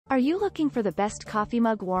Are you looking for the best coffee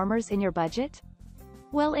mug warmers in your budget?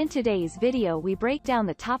 Well, in today's video we break down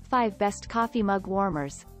the top 5 best coffee mug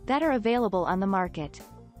warmers that are available on the market.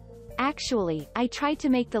 Actually, I tried to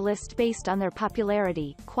make the list based on their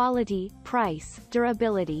popularity, quality, price,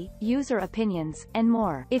 durability, user opinions, and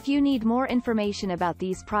more. If you need more information about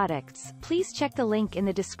these products, please check the link in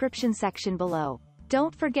the description section below.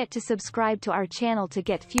 Don't forget to subscribe to our channel to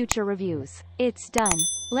get future reviews. It's done.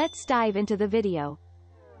 Let's dive into the video.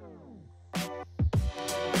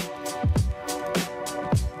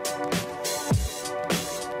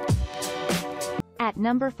 At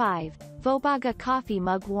number 5. Vobaga Coffee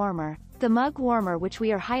Mug Warmer. The mug warmer which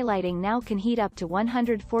we are highlighting now can heat up to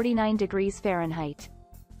 149 degrees Fahrenheit.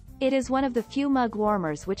 It is one of the few mug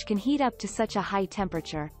warmers which can heat up to such a high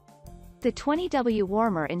temperature. The 20W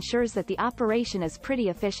warmer ensures that the operation is pretty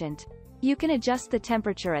efficient. You can adjust the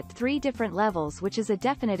temperature at 3 different levels, which is a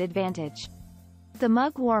definite advantage. The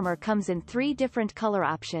mug warmer comes in 3 different color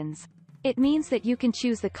options. It means that you can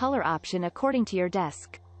choose the color option according to your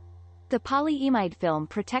desk. The polyimide film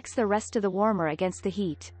protects the rest of the warmer against the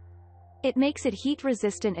heat. It makes it heat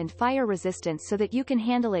resistant and fire resistant so that you can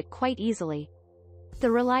handle it quite easily.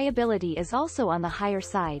 The reliability is also on the higher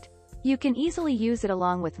side. You can easily use it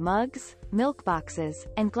along with mugs, milk boxes,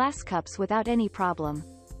 and glass cups without any problem.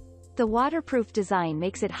 The waterproof design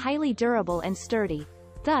makes it highly durable and sturdy.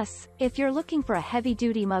 Thus, if you're looking for a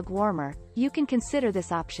heavy-duty mug warmer, you can consider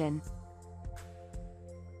this option.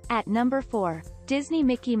 At number 4. Disney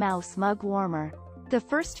Mickey Mouse Mug Warmer. The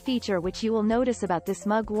first feature which you will notice about this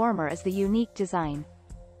mug warmer is the unique design.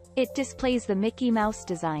 It displays the Mickey Mouse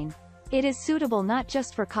design. It is suitable not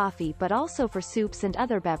just for coffee but also for soups and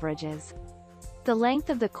other beverages. The length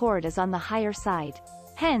of the cord is on the higher side.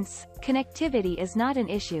 Hence, connectivity is not an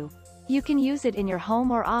issue. You can use it in your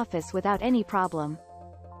home or office without any problem.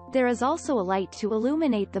 There is also a light to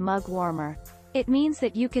illuminate the mug warmer. It means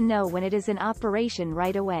that you can know when it is in operation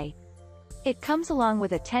right away. It comes along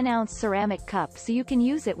with a 10-ounce ceramic cup so you can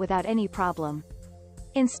use it without any problem.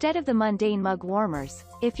 Instead of the mundane mug warmers,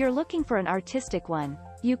 if you're looking for an artistic one,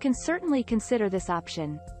 you can certainly consider this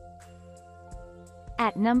option.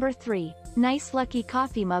 At number 3. Nicelucky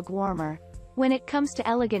Coffee Mug Warmer. When it comes to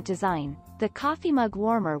elegant design, the coffee mug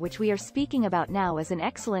warmer which we are speaking about now is an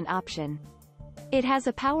excellent option. It has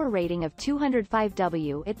a power rating of 205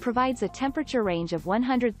 W. It provides a temperature range of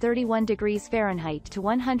 131 degrees Fahrenheit to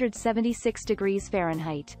 176 degrees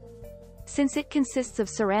Fahrenheit. Since it consists of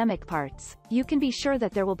ceramic parts, you can be sure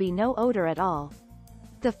that there will be no odor at all.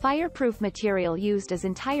 The fireproof material used is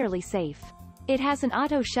entirely safe. It has an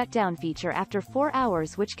auto shutdown feature after 4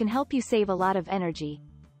 hours which can help you save a lot of energy.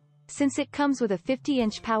 Since it comes with a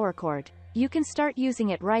 50-inch power cord, you can start using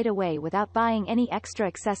it right away without buying any extra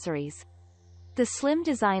accessories. The slim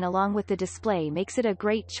design along with the display makes it a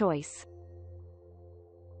great choice.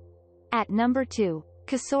 At number 2.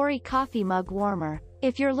 Cosori Coffee Mug Warmer.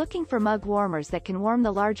 If you're looking for mug warmers that can warm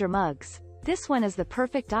the larger mugs, this one is the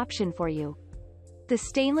perfect option for you. The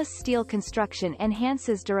stainless steel construction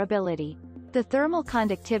enhances durability. The thermal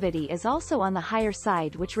conductivity is also on the higher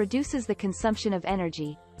side, which reduces the consumption of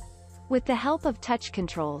energy. With the help of touch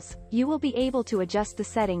controls, you will be able to adjust the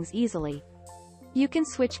settings easily. You can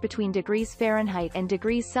switch between degrees Fahrenheit and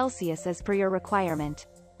degrees Celsius as per your requirement.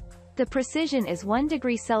 The precision is 1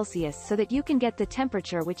 degree Celsius so that you can get the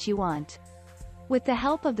temperature which you want. With the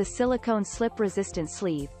help of the silicone slip-resistant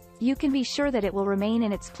sleeve, you can be sure that it will remain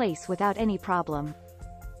in its place without any problem.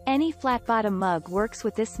 Any flat-bottom mug works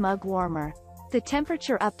with this mug warmer. The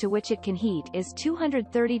temperature up to which it can heat is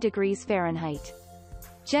 230 degrees Fahrenheit.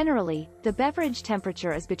 Generally, the beverage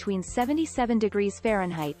temperature is between 77 degrees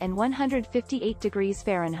Fahrenheit and 158 degrees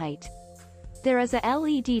Fahrenheit. There is a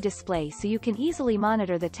LED display so you can easily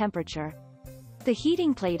monitor the temperature. The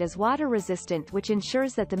heating plate is water-resistant, which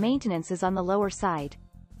ensures that the maintenance is on the lower side.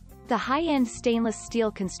 The high-end stainless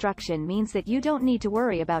steel construction means that you don't need to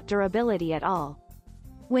worry about durability at all.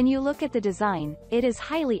 When you look at the design, it is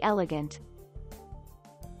highly elegant.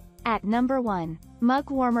 At number 1.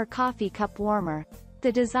 Mug Warmer Coffee Cup Warmer.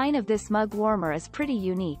 The design of this mug warmer is pretty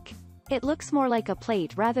unique. It looks more like a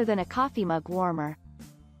plate rather than a coffee mug warmer.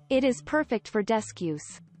 It is perfect for desk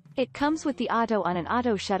use. It comes with the auto on and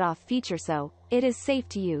auto shut-off feature, so it is safe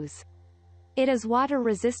to use. It is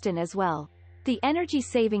water-resistant as well. The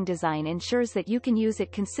energy-saving design ensures that you can use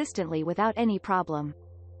it consistently without any problem.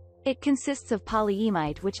 It consists of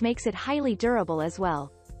polyimide, which makes it highly durable as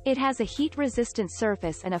well. It has a heat-resistant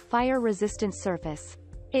surface and a fire-resistant surface.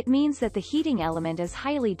 It means that the heating element is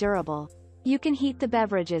highly durable. You can heat the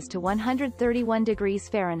beverages to 131 degrees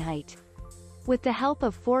Fahrenheit. With the help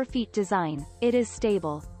of 4 feet design, it is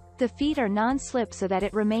stable. The feet are non-slip so that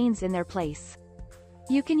it remains in their place.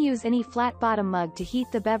 You can use any flat bottom mug to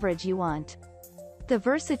heat the beverage you want. The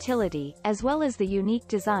versatility, as well as the unique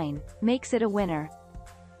design, makes it a winner.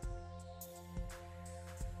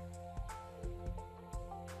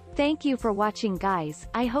 Thank you for watching, guys.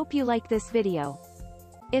 I hope you like this video.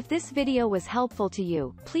 If this video was helpful to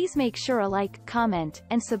you, please make sure a like, comment,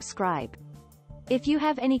 and subscribe. If you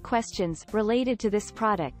have any questions related to this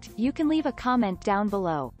product, you can leave a comment down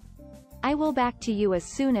below. I will back to you as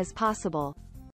soon as possible.